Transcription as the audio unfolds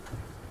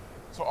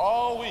So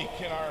all week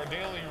in our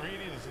daily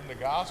readings in the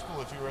gospel,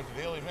 if you were at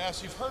the daily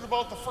mass, you've heard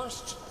about the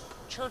first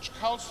church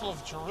council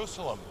of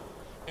Jerusalem.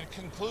 It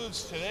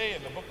concludes today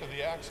in the book of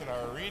the Acts in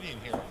our reading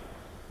here.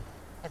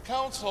 A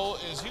council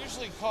is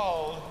usually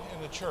called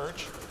in the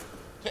church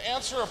to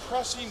answer a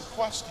pressing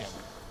question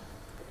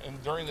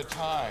during the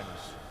times.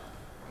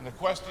 And the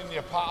question the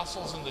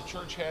apostles and the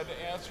church had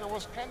to answer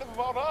was kind of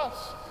about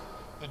us,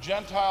 the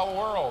Gentile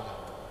world.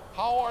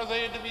 How are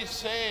they to be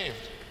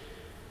saved?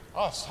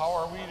 Us, how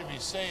are we to be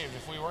saved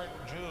if we weren't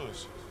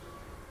Jews?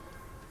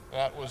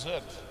 That was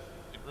it.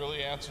 It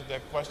really answered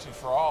that question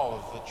for all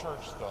of the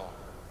church, though.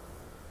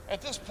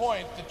 At this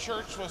point, the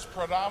church was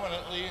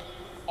predominantly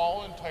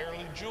all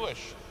entirely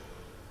Jewish.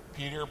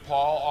 Peter,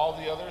 Paul, all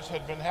the others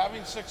had been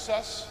having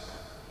success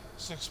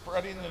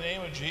spreading the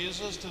name of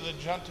Jesus to the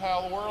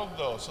Gentile world,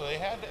 though, so they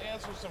had to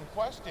answer some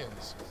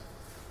questions.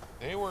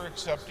 They were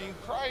accepting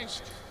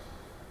Christ.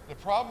 The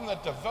problem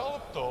that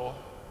developed, though,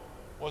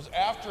 was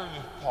after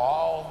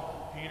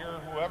Paul, Peter,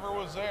 whoever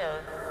was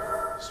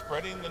there,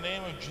 spreading the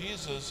name of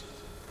Jesus,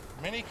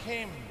 many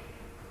came.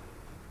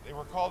 They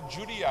were called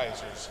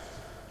Judaizers,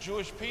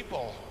 Jewish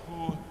people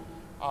who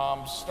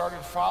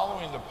started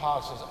following the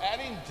apostles,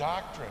 adding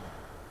doctrine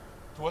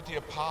to what the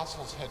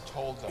apostles had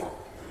told them.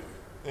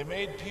 They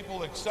made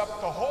people accept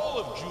the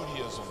whole of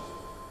Judaism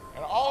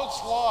and all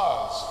its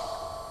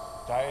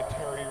laws,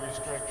 dietary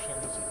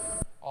restrictions,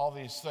 all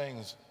these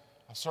things,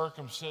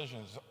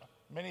 circumcisions,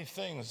 many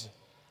things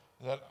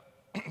that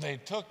they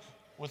took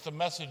with the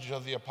message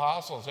of the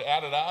apostles, they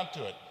added on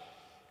to it.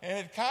 And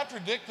it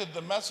contradicted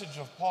the message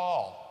of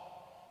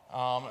Paul.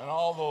 And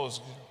all those,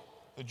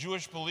 the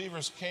Jewish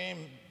believers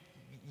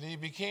they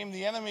became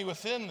the enemy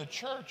within the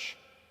church.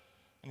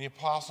 And the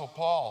apostle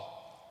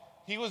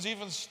Paul, he was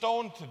even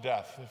stoned to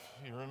death,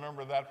 if you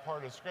remember that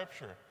part of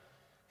Scripture.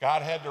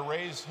 God had to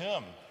raise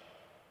him.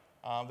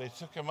 They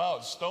took him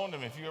out, stoned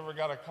him. If you ever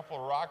got a couple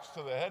of rocks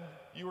to the head,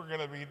 you were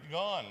going to be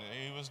gone.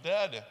 He was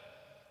dead.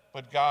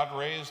 But God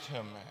raised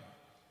him.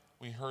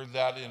 We heard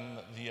that in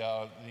the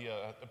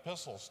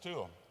epistles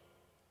too.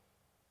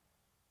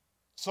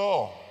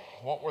 So,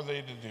 what were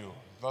they to do?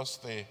 Thus,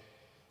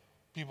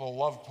 people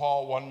loved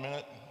Paul one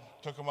minute,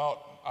 took him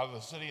out of the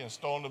city and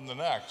stoned him the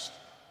next.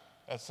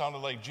 That sounded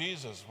like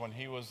Jesus when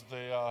he was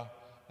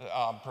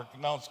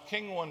pronounced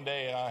king one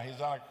day. He's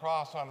on a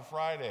cross on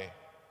Friday.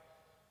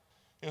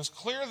 It was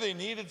clear they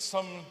needed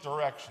some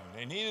direction.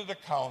 They needed a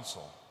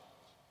counsel.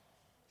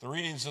 The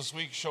readings this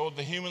week showed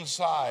the human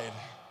side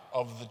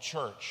of the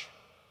church.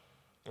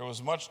 There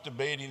was much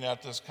debating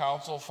at this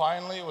council.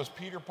 Finally, it was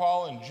Peter,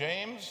 Paul, and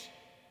James,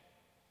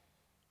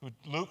 who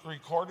Luke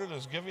recorded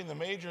as giving the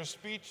major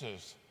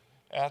speeches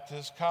at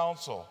this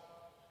council.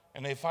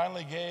 And they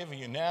finally gave a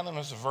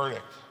unanimous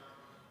verdict.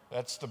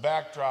 That's the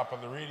backdrop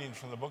of the reading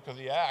from the book of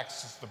the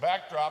Acts. It's the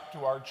backdrop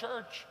to our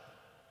church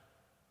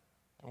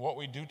and what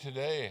we do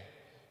today.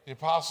 The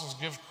apostles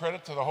give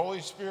credit to the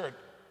Holy Spirit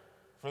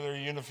for their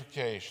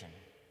unification.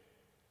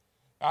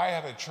 I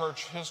had a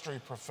church history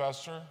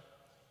professor.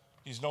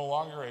 He's no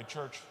longer a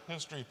church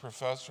history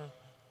professor.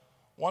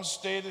 Once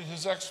stated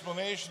his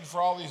explanation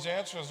for all these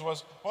answers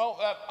was, well,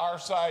 that our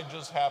side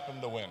just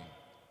happened to win.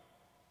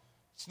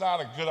 It's not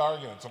a good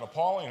argument. It's an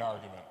appalling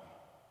argument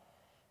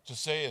to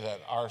say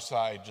that our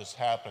side just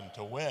happened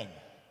to win.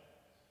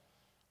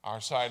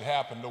 Our side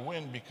happened to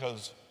win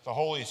because the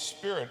Holy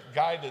Spirit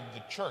guided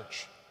the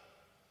church.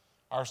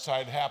 Our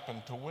side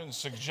happened to win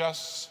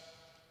suggests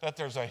that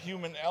there's a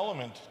human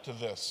element to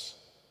this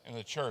in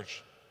the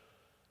church,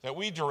 that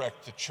we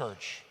direct the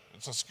church.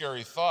 It's a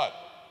scary thought.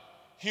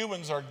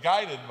 Humans are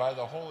guided by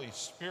the Holy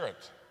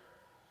Spirit.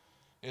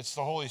 It's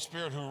the Holy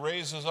Spirit who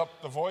raises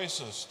up the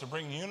voices to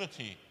bring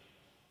unity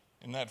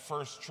in that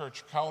first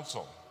church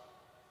council.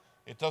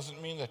 It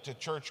doesn't mean that the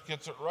church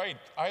gets it right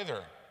either.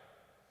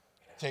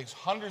 It takes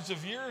hundreds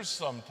of years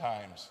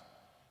sometimes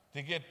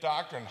to get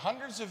doctrine,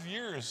 hundreds of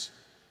years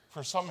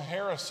for some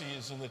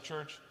heresies in the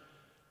church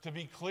to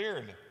be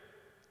cleared.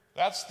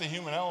 That's the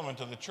human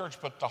element of the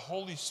church, but the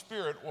Holy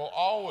Spirit will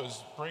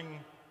always bring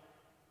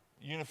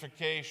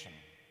unification,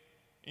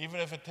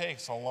 even if it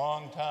takes a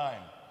long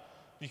time,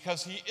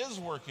 because he is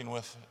working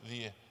with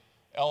the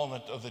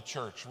element of the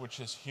church,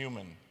 which is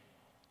human.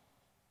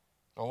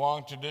 The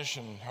long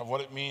tradition of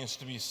what it means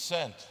to be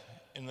sent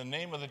in the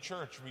name of the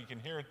church, we can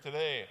hear it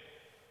today.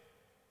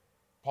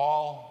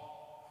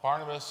 Paul,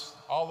 Barnabas,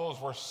 all those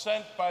were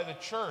sent by the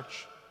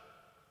church.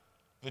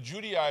 The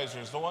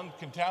Judaizers, the one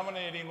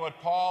contaminating what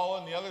Paul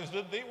and the others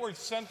did, they were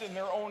sent in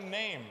their own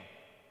name.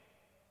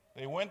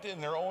 They went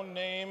in their own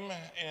name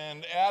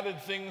and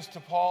added things to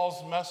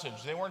Paul's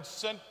message. They weren't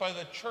sent by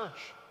the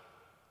church.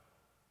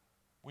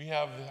 We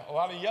have a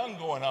lot of young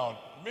going out,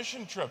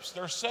 mission trips.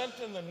 They're sent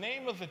in the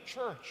name of the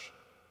church.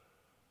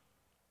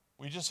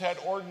 We just had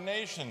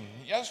ordination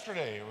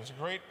yesterday. It was a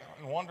great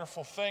and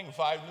wonderful thing.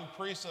 5 new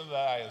priests in the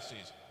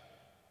diocese.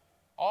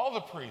 All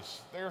the priests,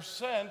 they're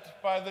sent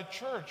by the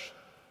church.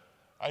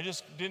 I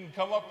just didn't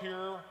come up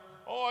here,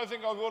 I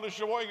think I'll go to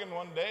Sheboygan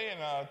one day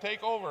and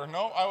take over.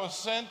 No, I was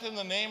sent in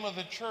the name of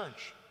the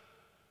church.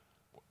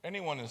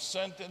 Anyone is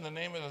sent in the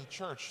name of the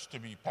church to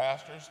be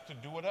pastors, to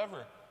do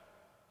whatever.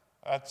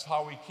 That's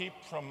how we keep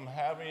from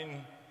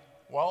having,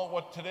 well,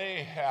 what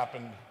today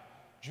happened.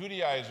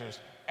 Judaizers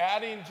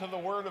adding to the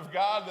word of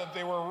God that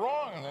they were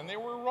wrong, and they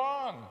were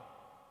wrong.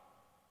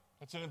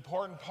 It's an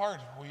important part.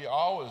 We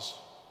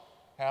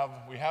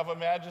have a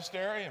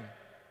magisterium.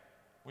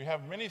 We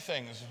have many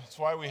things. That's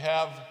why we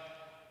have,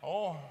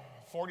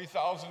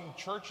 40,000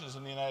 churches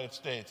in the United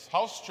States,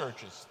 house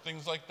churches,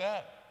 things like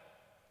that.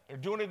 They're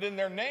doing it in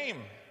their name,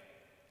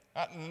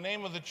 not in the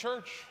name of the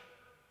church.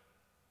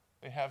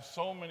 They have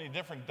so many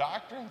different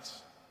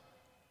doctrines.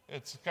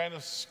 It's kind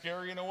of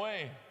scary in a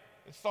way.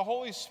 It's the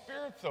Holy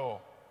Spirit,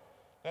 though,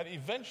 that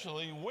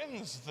eventually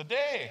wins the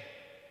day.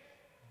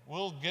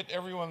 We'll get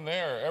everyone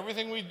there.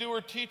 Everything we do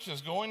or teach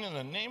is going in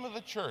the name of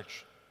the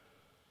church.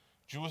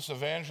 Jewish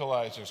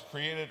evangelizers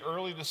created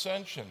early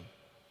dissension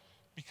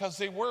because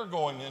they were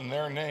going in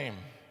their name,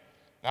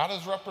 not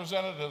as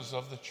representatives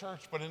of the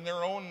church, but in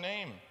their own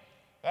name.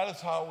 That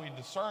is how we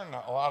discern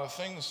a lot of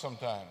things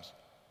sometimes.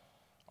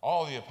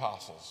 All the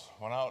apostles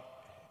went out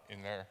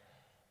in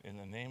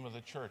the name of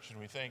the church, and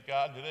we thank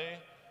God today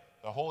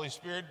the Holy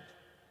Spirit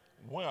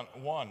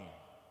won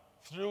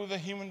through the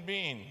human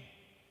being.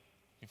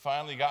 He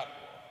finally got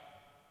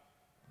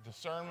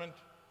discernment,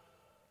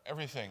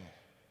 everything,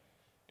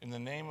 in the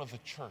name of the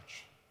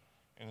church,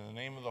 in the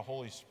name of the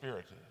Holy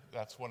Spirit.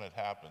 That's when it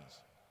happens.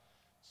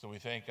 So we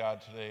thank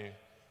God today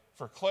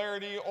for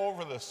clarity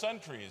over the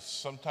centuries.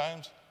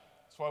 Sometimes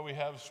that's why we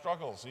have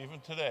struggles, even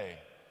today,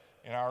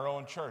 in our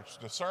own church,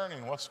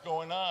 discerning what's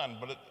going on,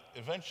 but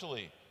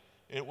eventually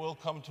it will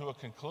come to a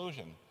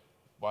conclusion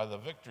by the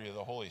victory of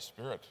the Holy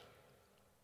Spirit.